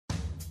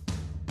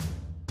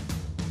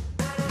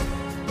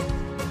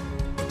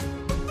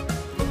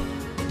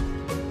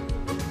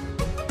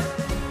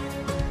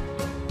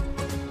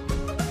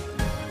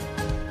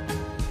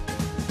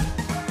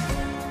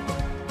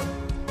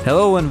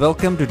Hello and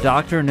welcome to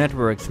Dr.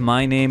 Networks.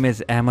 My name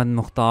is Ahmed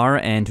Mukhtar,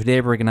 and today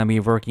we're going to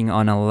be working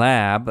on a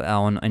lab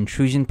on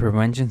intrusion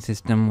prevention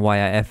system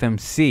via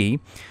FMC.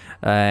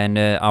 And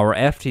our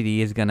FTD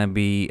is going to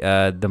be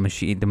the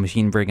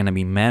machine we're going to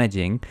be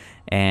managing,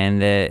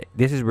 and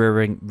this is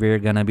where we're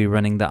going to be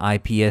running the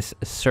IPS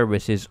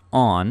services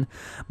on.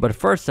 But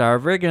first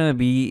off, we're going to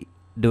be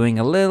doing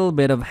a little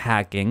bit of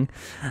hacking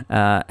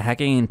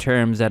in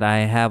terms that I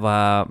have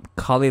a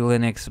Kali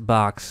Linux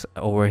box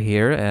over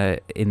here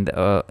in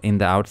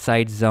the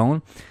outside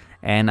zone,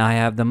 and I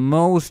have the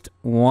most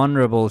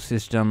vulnerable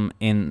system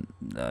in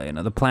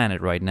the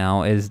planet right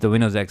now is the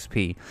Windows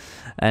XP,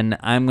 and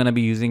I'm gonna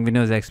be using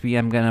Windows XP.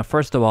 I'm gonna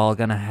first of all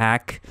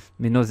hack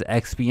Windows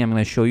XP. I'm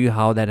gonna show you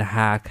how that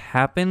hack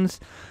happens,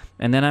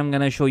 and then I'm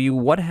gonna show you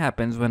what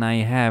happens when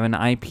I have an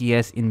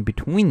IPS in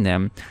between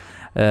them,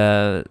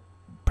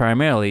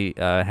 primarily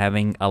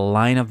having a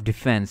line of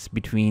defense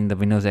between the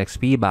Windows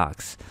XP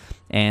box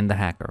and the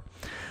hacker.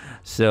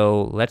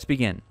 So let's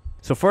begin.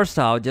 So first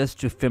out, just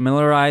to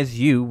familiarize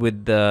you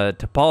with the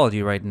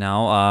topology right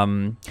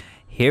now,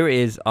 here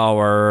is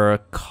our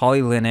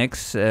Kali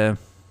Linux.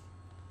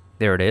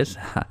 There it is.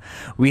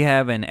 We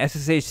have an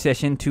SSH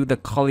session to the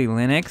Kali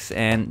Linux,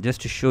 and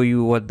just to show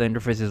you what the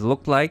interfaces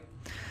look like,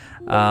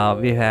 we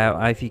have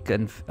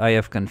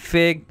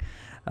ifconfig,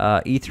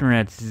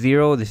 Ethernet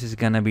 0. This is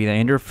gonna be the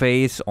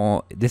interface,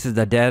 or this is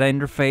the data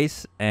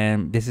interface,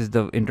 and this is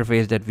the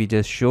interface that we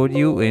just showed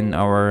you in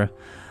our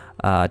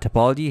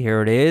topology.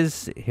 Here it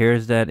is.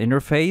 Here's that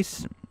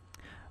interface.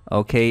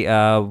 Okay,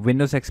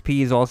 Windows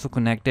XP is also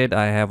connected.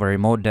 I have a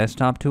remote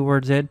desktop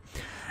towards it,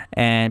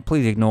 and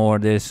please ignore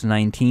this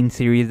 19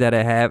 series that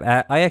I have.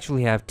 I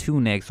actually have two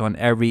NICs on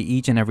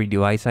each and every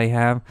device I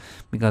have,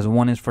 because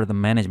one is for the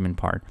management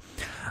part.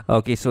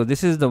 Okay, so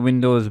this is the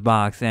Windows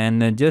box,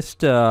 and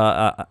just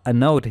a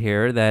note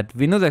here that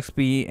Windows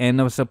XP end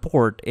of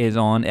support is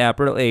on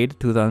April 8,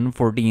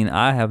 2014.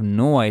 I have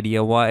no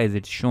idea why is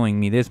it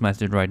showing me this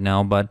message right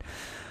now, but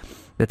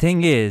the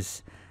thing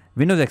is,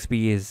 Windows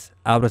XP is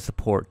out of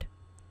support,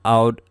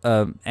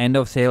 end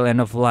of sale, end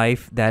of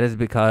life. That is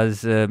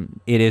because it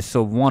is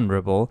so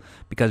vulnerable,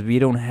 because we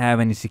don't have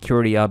any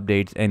security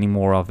updates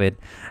anymore of it.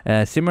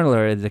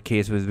 Similar is the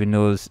case with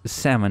Windows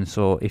 7.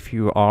 So if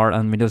you are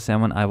on Windows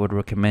 7, I would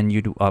recommend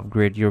you to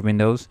upgrade your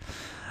Windows.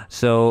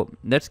 So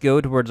let's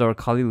go towards our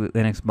Kali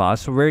Linux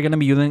box. So we're going to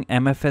be using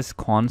MFS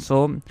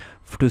console.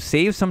 To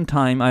save some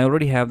time, I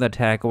already have the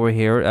attack over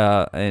here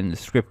and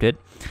scripted.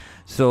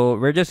 So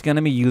we're just going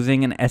to be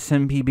using an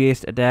SMP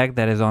based attack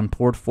that is on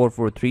port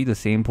 443, the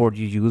same port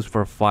you use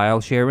for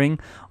file sharing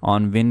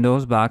on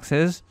Windows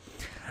boxes.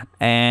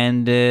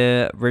 And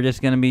we're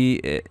just going to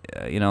be,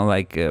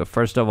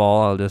 first of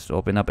all, I'll just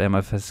open up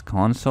MFS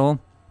console.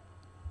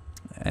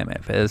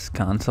 MFS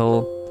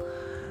console.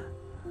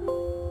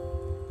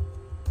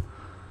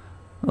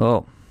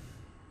 Oh,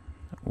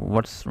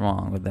 what's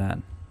wrong with that?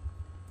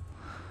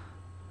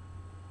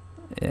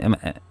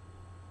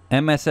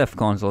 MSF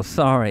console,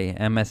 sorry,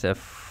 MSF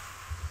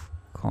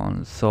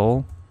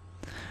console,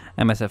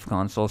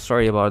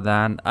 sorry about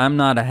that. I'm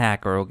not a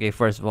hacker, okay?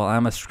 First of all,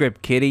 I'm a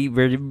script kiddie.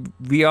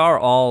 We are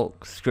all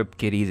script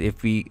kiddies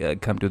if we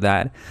come to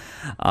that,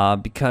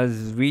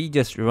 because we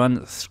just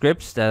run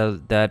scripts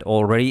that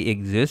already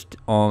exist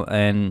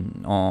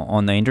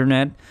on the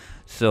internet.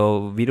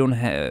 So we don't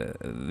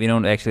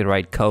actually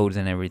write codes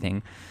and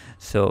everything.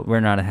 So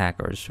we're not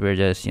hackers. We're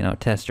just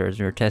testers.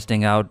 We're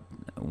testing out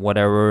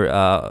whatever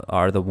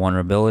are the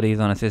vulnerabilities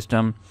on a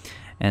system,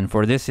 and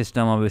for this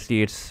system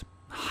obviously it's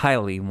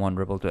highly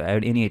vulnerable to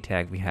any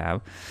attack we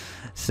have.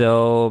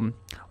 So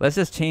let's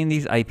just change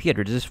these IP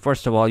addresses.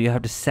 First of all, you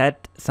have to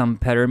set some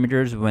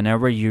parameters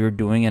whenever you're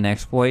doing an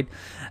exploit.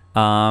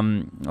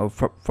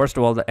 First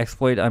of all, the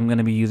exploit I'm going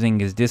to be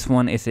using is this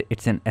one. It's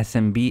an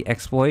SMB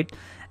exploit,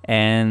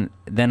 and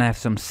then I have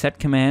some set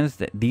commands.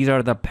 These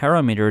are the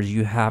parameters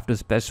you have to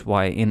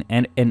specify in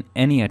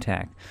any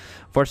attack.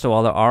 First of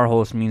all, the R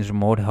host means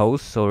remote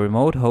host. So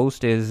remote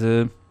host is,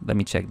 let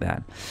me check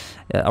that.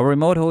 Our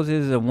remote host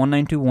is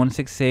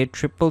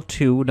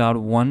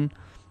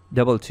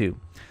 192.168.222.122.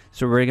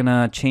 So we're going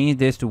to change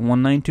this to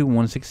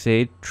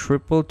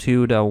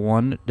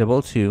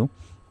 192.168.222.122.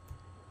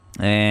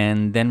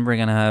 And then we're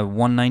going to have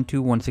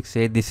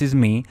 192.168. This is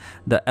me.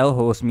 The L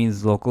host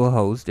means local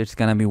host. It's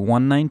going to be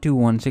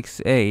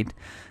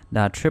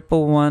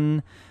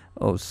 192.168.111.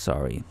 Oh,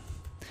 sorry.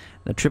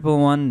 The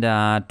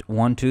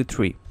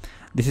 111.123.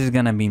 This is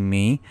gonna be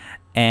me,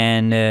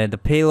 and the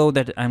payload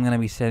that I'm gonna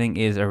be setting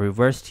is a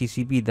reverse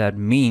TCP. That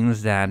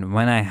means that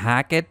when I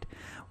hack the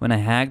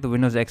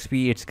Windows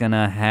XP, it's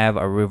gonna have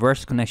a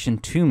reverse connection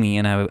to me,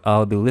 and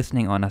I'll be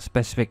listening on a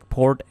specific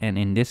port, and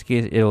in this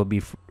case it'll be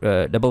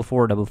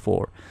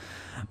 4444,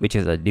 which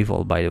is a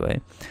default, by the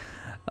way.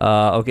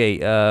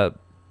 Okay,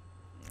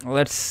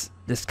 let's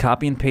just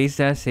copy and paste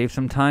that, save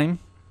some time.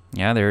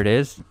 Yeah, there it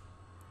is.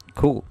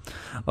 Cool.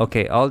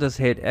 Okay, I'll just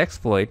hit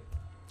exploit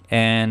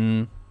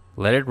and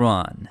let it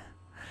run.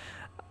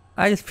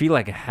 I just feel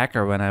like a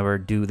hacker whenever I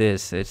do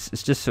this. It's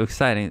just so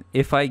exciting.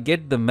 If I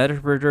get the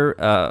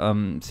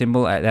metafilter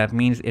symbol, that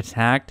means it's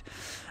hacked.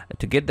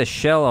 To get the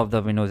shell of the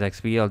Windows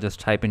XP, I'll just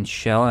type in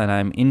shell, and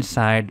I'm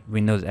inside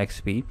Windows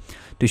XP.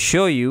 To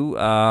show you,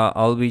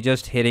 I'll be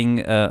just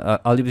hitting,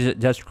 I'll be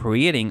just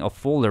creating a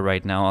folder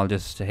right now. I'll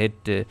just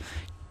hit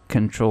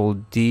Control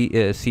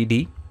D,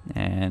 CD,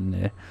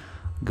 and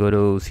go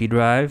to C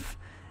drive,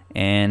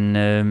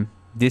 and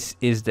this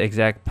is the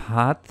exact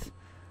path.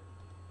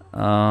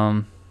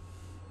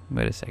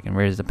 Wait a second,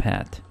 where is the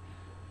path?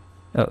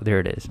 Oh, there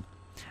it is.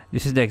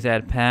 This is the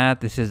exact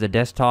path. This is the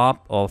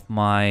desktop of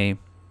my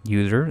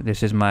user.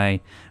 This is my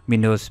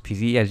Windows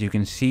PC. As you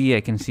can see, I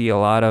can see a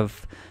lot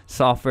of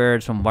software,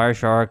 some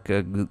Wireshark,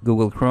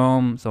 Google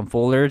Chrome, some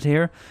folders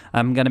here.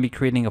 I'm gonna be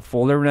creating a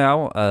folder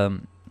now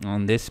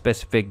on this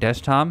specific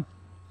desktop.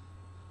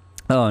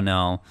 Oh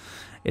no,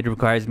 it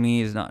requires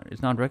me. It's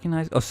not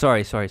recognized. Oh,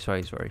 sorry.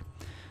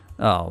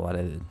 Oh, what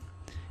is it?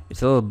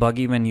 It's a little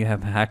buggy when you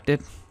have hacked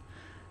it.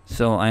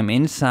 So I'm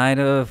inside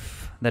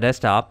of the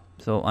desktop.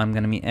 So I'm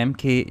gonna be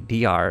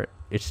mkdir.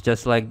 It's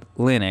just like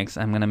Linux.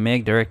 I'm gonna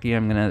make directory.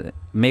 I'm gonna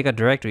make a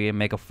directory and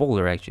make a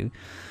folder actually.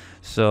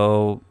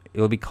 So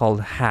it will be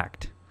called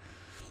hacked.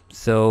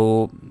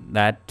 So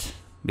that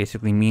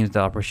basically means the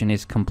operation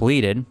is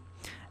completed.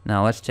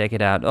 Now let's check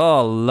it out.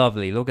 Oh,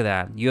 lovely. Look at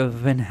that. You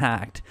have been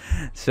hacked.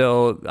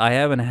 So I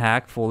have a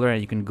hack folder,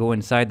 and you can go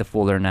inside the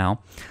folder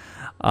now.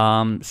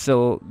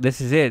 So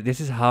this is it. This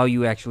is how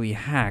you actually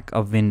hack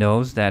a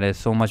Windows that is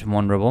so much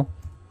vulnerable,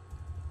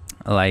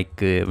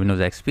 like Windows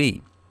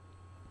XP.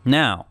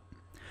 Now,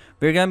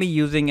 we're going to be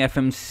using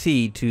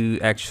FMC to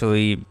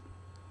actually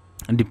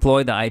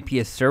deploy the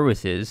IPS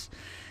services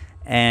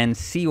and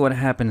see what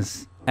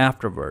happens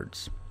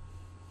afterwards.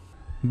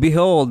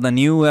 Behold the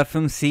new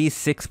FMC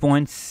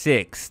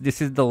 6.6.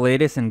 This is the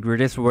latest and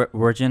greatest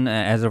version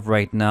as of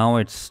right now.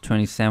 It's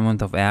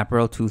 27th of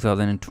April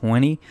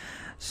 2020.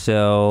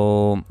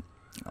 So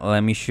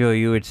let me show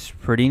you. It's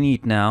pretty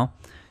neat now.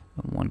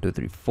 1, 2,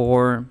 3,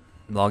 4.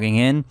 Logging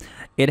in.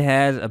 It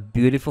has a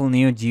beautiful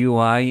new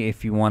GUI.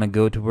 If you want to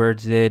go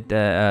towards it,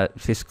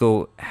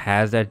 Cisco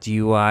has that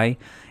GUI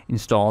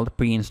installed,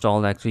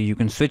 pre-installed actually. You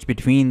can switch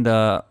between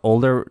the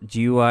older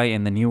GUI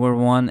and the newer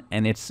one,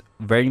 and it's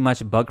very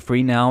much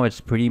bug-free now. It's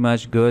pretty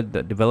much good.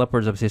 The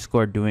developers of Cisco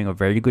are doing a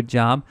very good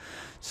job.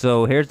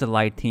 So here's the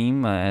light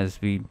theme.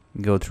 As we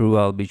go through,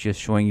 I'll be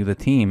just showing you the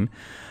theme.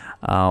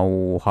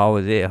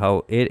 How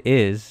it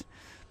is.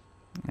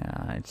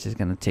 It's just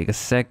gonna take a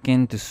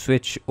second to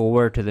switch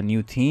over to the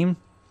new theme,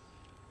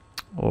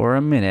 or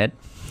a minute.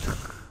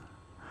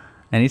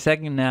 Any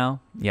second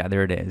now. Yeah,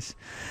 there it is.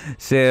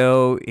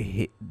 So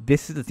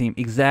this is the theme,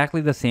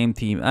 exactly the same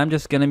theme. I'm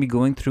just gonna be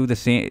going through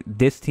this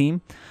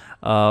theme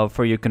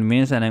for your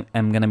convenience, and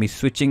I'm gonna be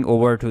switching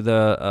over to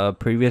the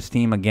previous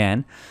theme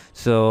again.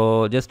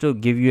 So just to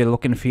give you a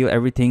look and feel,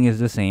 everything is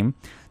the same.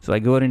 So I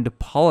go into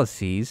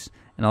policies,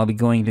 and I'll be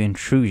going to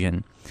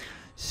intrusion.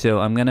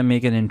 So I'm gonna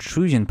make an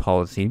intrusion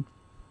policy,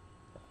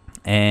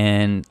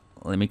 and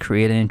let me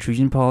create an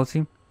intrusion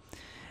policy.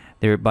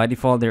 By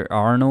default there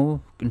are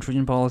no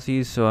intrusion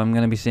policies, so I'm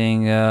gonna be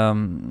saying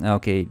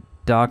okay,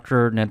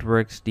 Dr.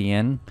 Networks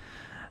DN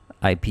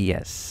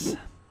IPS.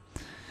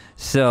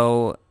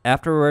 So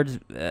afterwards,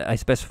 I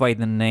specify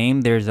the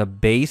name. There's a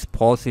base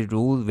policy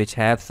rule which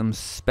have some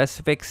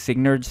specific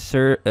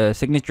signature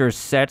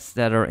sets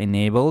that are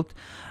enabled.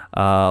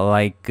 I'll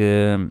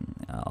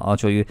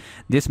show you.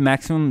 This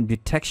maximum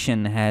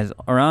detection has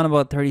around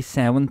about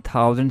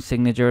 37,000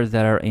 signatures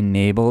that are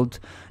enabled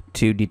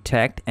to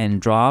detect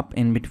and drop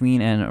in between,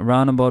 and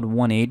around about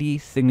 180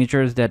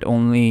 signatures that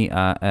only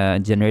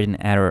generate an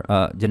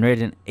error,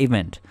 generate an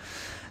event.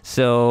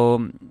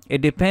 So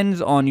it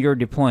depends on your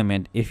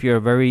deployment. If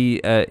you're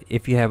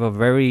if you have a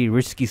very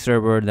risky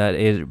server that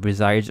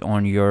resides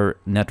on your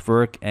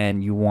network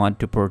and you want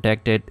to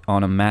protect it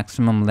on a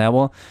maximum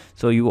level,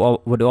 so you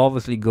would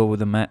obviously go with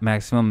the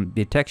maximum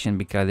detection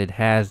because it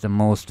has the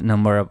most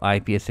number of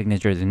IPS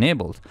signatures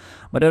enabled.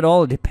 But it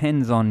all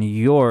depends on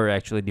your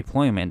actual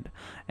deployment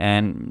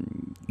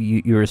and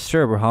your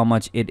server, how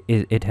much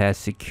it has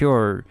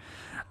security,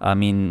 does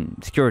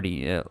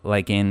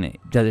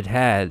it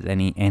has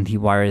any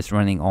antivirus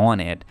running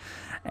on it,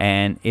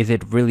 and is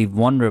it really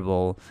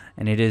vulnerable,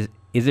 and is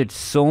it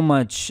so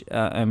much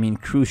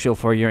crucial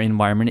for your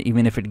environment?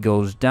 Even if it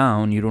goes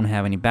down, you don't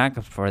have any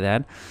backups for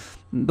that,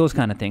 those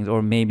kind of things,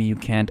 or maybe you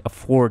can't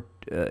afford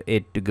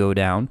it to go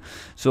down,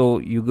 so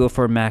you go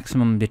for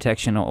maximum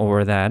detection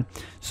over that.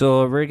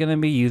 So we're gonna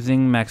be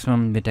using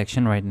maximum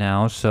detection right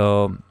now,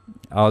 so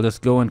I'll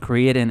just go and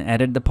create and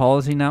edit the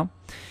policy now.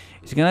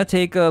 It's gonna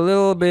take a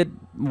little bit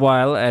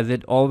while, as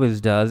it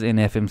always does in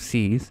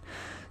FMCs.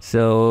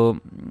 So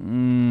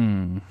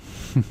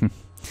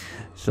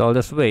so I'll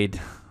just wait.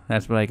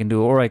 That's what I can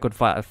do, or I could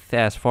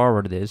fast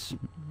forward this.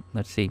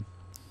 Let's see.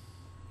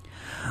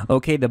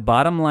 Okay, the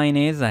bottom line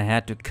is I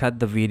had to cut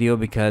the video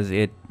because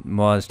it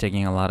was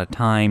taking a lot of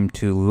time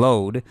to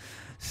load.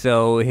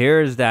 So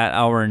here's that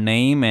our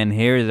name, and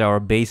here is our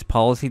base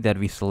policy that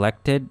we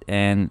selected.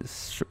 And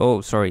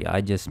oh, sorry,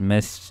 I just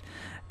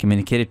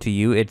communicated to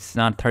you. It's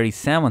not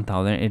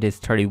 37,000, it is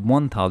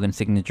 31,000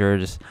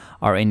 signatures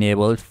are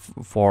enabled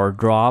for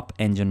drop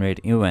and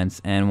generate events,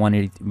 and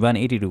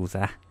 180 rules.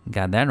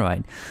 Got that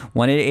right.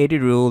 180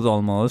 rules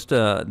almost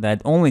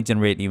that only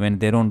generate event,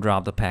 they don't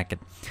drop the packet.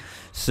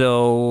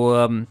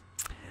 So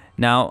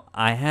now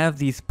I have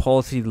these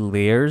policy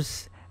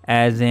layers,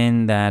 as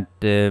in that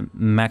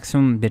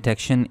maximum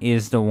detection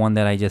is the one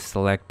that I just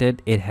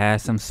selected. It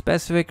has some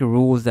specific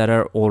rules that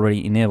are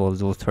already enabled.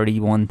 Those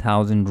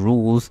 31,000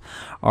 rules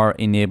are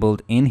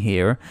enabled in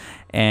here,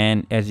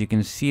 and as you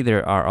can see,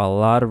 there are a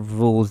lot of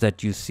rules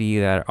that you see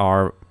that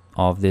are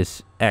of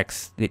this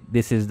X.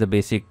 This is the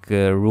basic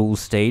rule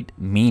state,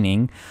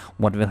 meaning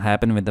what will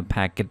happen with the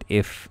packet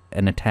if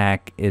an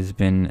attack has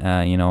been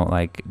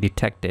like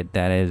detected.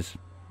 That is,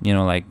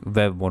 like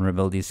web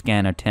vulnerability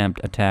scan attempt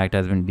attack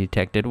has been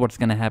detected. What's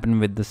going to happen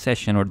with the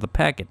session or the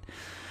packet?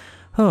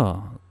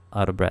 Oh,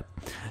 out of breath.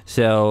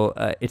 So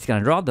it's going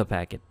to drop the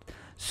packet.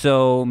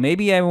 So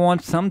maybe I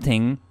want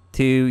something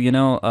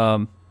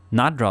to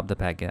not drop the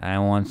packet. I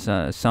want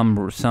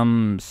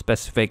some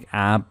specific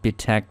app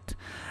detect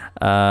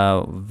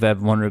web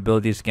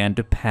vulnerability scan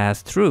to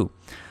pass through.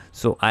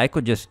 So I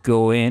could just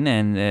go in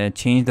and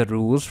change the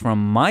rules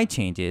from my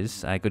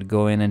changes. I could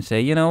go in and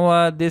say,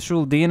 this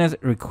rule, DNS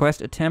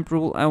request attempt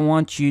rule, I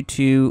want you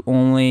to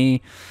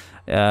only,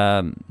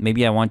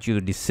 maybe I want you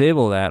to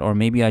disable that, or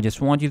maybe I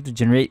just want you to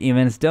generate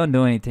events. Don't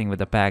do anything with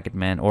the packet,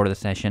 man, or the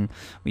session.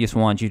 We just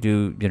want you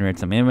to generate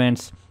some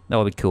events. That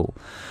would be cool.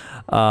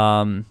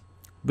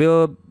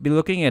 We'll be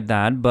looking at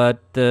that,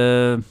 but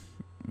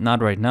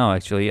not right now.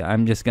 Actually,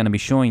 I'm just going to be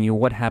showing you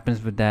what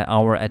happens with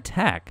our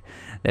attack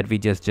that we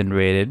just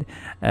generated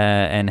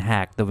and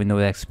hacked the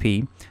Windows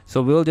XP.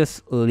 So we'll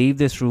just leave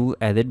this rule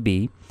as it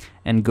be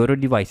and go to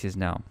devices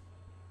now.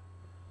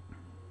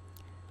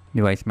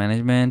 Device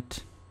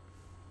management.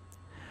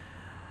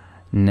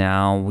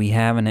 Now we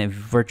have a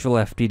virtual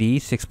FTD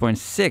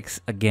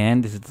 6.6.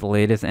 Again, this is the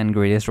latest and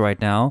greatest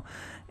right now.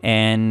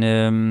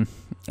 And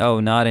oh,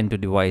 not into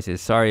devices,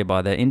 sorry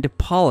about that, into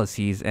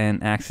policies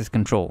and access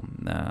control.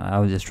 I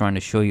was just trying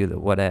to show you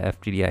what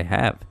FTD I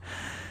have.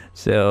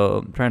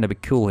 So I'm trying to be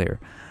cool here.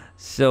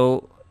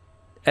 So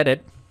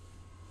edit,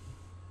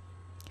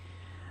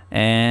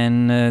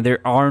 and there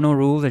are no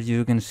rules, as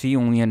you can see.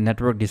 Only a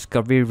network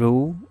discovery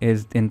rule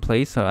is in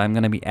place. So I'm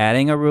going to be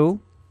adding a rule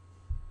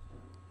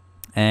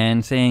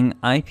and saying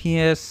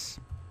IPS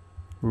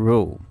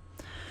rule.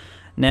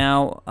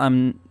 Now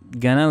I'm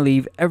gonna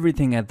leave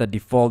everything at the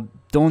default.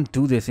 Don't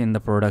do this in the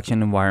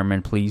production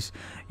environment, please.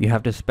 You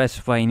have to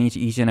specify in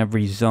each and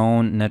every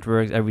zone,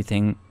 networks,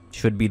 everything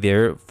should be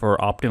there for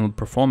optimal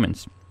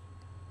performance.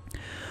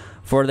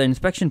 For the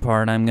inspection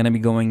part, I'm going to be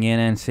going in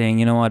and saying,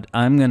 you know what,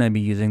 I'm going to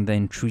be using the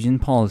intrusion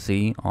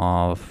policy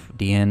of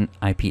DN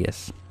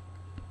IPS.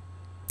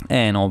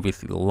 And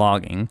obviously the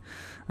logging.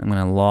 I'm going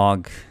to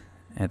log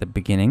at the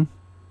beginning.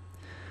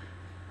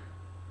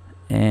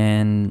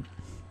 And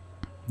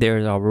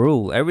there's our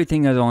rule.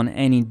 Everything is on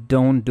any.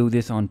 Don't do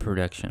this on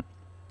production.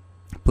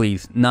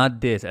 Please,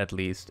 not this at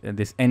least.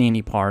 This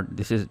any part.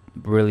 This is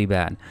really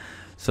bad.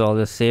 So I'll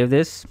just save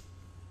this.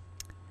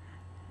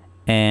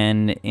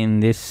 And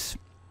in this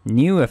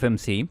new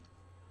FMC,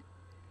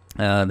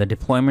 the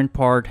deployment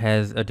part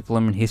has a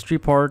deployment history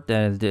part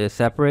that is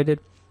separated,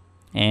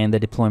 and the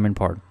deployment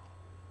part.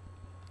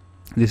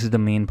 This is the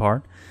main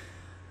part.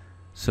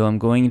 So I'm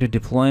going into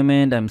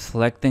deployment. I'm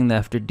selecting the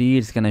FTD.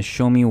 It's going to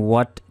show me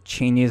what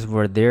changes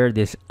were there.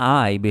 This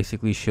I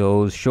basically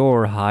shows show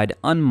or hide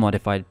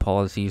unmodified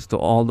policies. So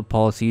all the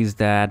policies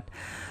that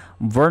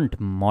weren't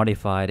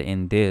modified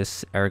in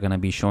this are going to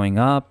be showing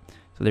up.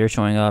 So they're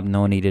showing up,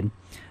 no needed.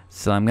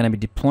 So I'm going to be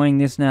deploying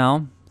this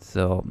now.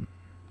 So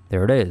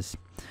there it is.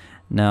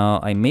 Now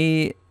I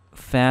may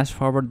fast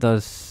forward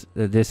this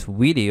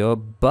video,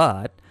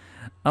 but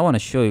I want to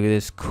show you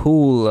this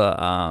cool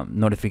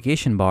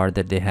notification bar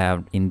that they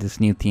have in this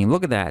new theme.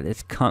 Look at that.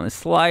 It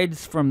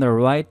slides from the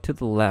right to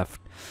the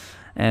left,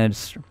 and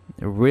it's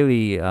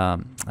really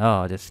oh,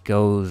 it just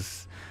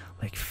goes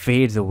like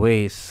fades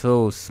away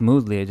so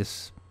smoothly. I'm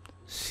just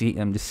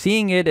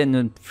seeing it and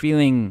then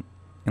feeling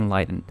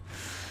enlightened.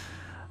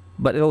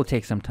 But it'll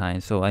take some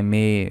time, so I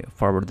may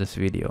forward this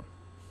video.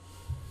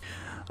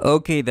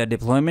 Okay, the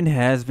deployment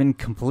has been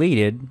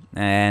completed,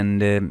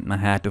 and I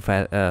had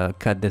to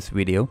cut this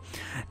video.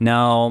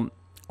 Now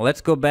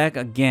let's go back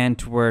again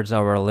towards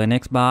our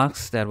Linux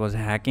box that was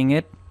hacking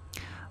it.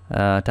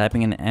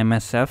 Typing in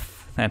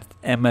MSF. That's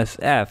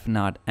MSF,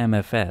 not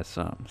MFS.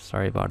 So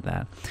sorry about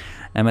that.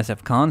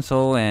 MSF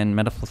console, and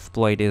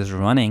Metasploit is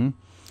running.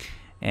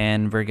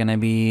 And we're gonna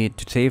be,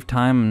 to save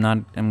time,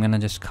 I'm gonna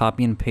just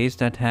copy and paste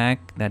that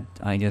hack that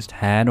I just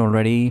had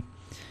already,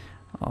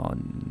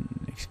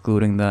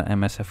 excluding the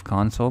MSF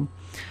console.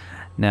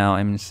 Now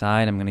I'm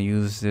inside. I'm gonna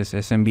use this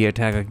SMB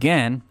attack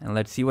again, and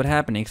let's see what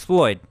happened.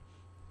 Exploit.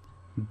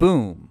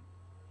 Boom.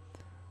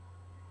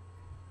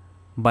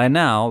 By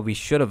now we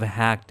should have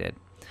hacked it,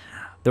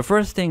 The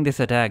first thing this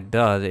attack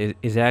does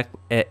is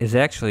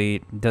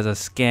actually does a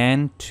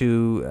scan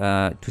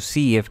to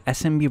see if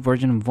SMB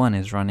version 1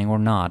 is running or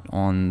not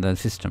on the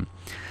system,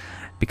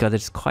 because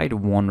it's quite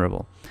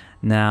vulnerable.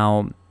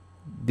 Now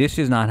this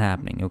is not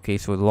happening. Okay,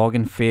 so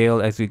login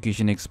failed,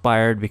 execution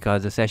expired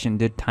because the session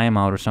did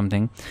timeout or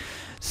something.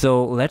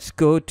 So let's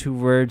go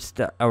towards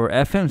our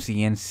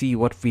FMC and see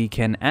what we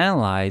can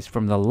analyze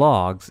from the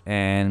logs.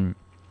 And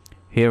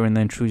here in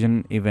the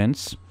intrusion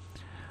events,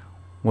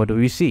 what do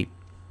we see?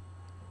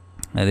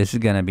 Now this is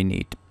gonna be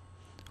neat,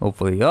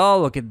 hopefully. Oh,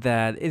 look at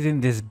that.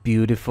 Isn't this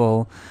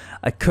beautiful?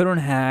 I couldn't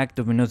hack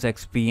the Windows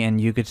XP, and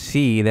you could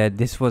see that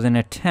this was an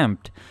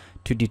attempt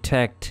to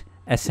detect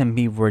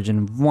SMB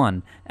version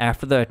 1.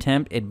 After the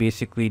attempt, it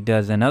basically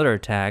does another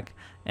attack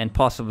and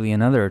possibly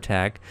another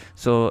attack.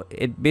 So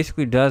it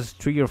basically does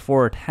 3 or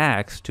 4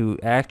 attacks to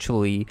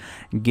actually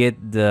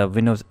get the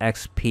Windows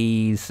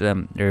XP's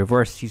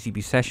reverse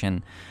TCP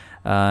session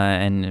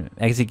and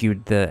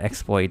execute the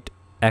exploit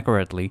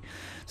accurately.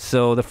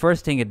 So the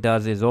first thing it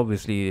does is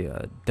obviously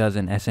does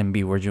an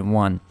SMB version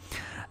 1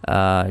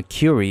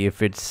 query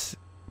if it's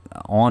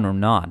on or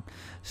not.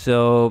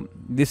 So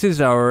this is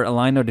our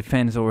line of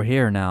defense over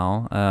here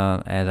now,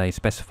 as I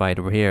specified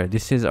over here.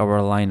 This is our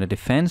line of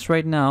defense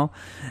right now,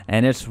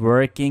 and it's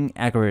working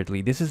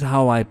accurately. This is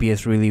how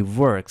IPS really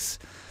works.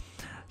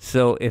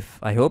 So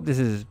I hope this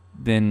has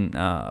been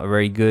a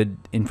very good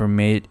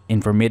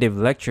informative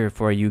lecture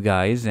for you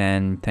guys,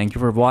 and thank you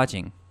for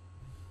watching.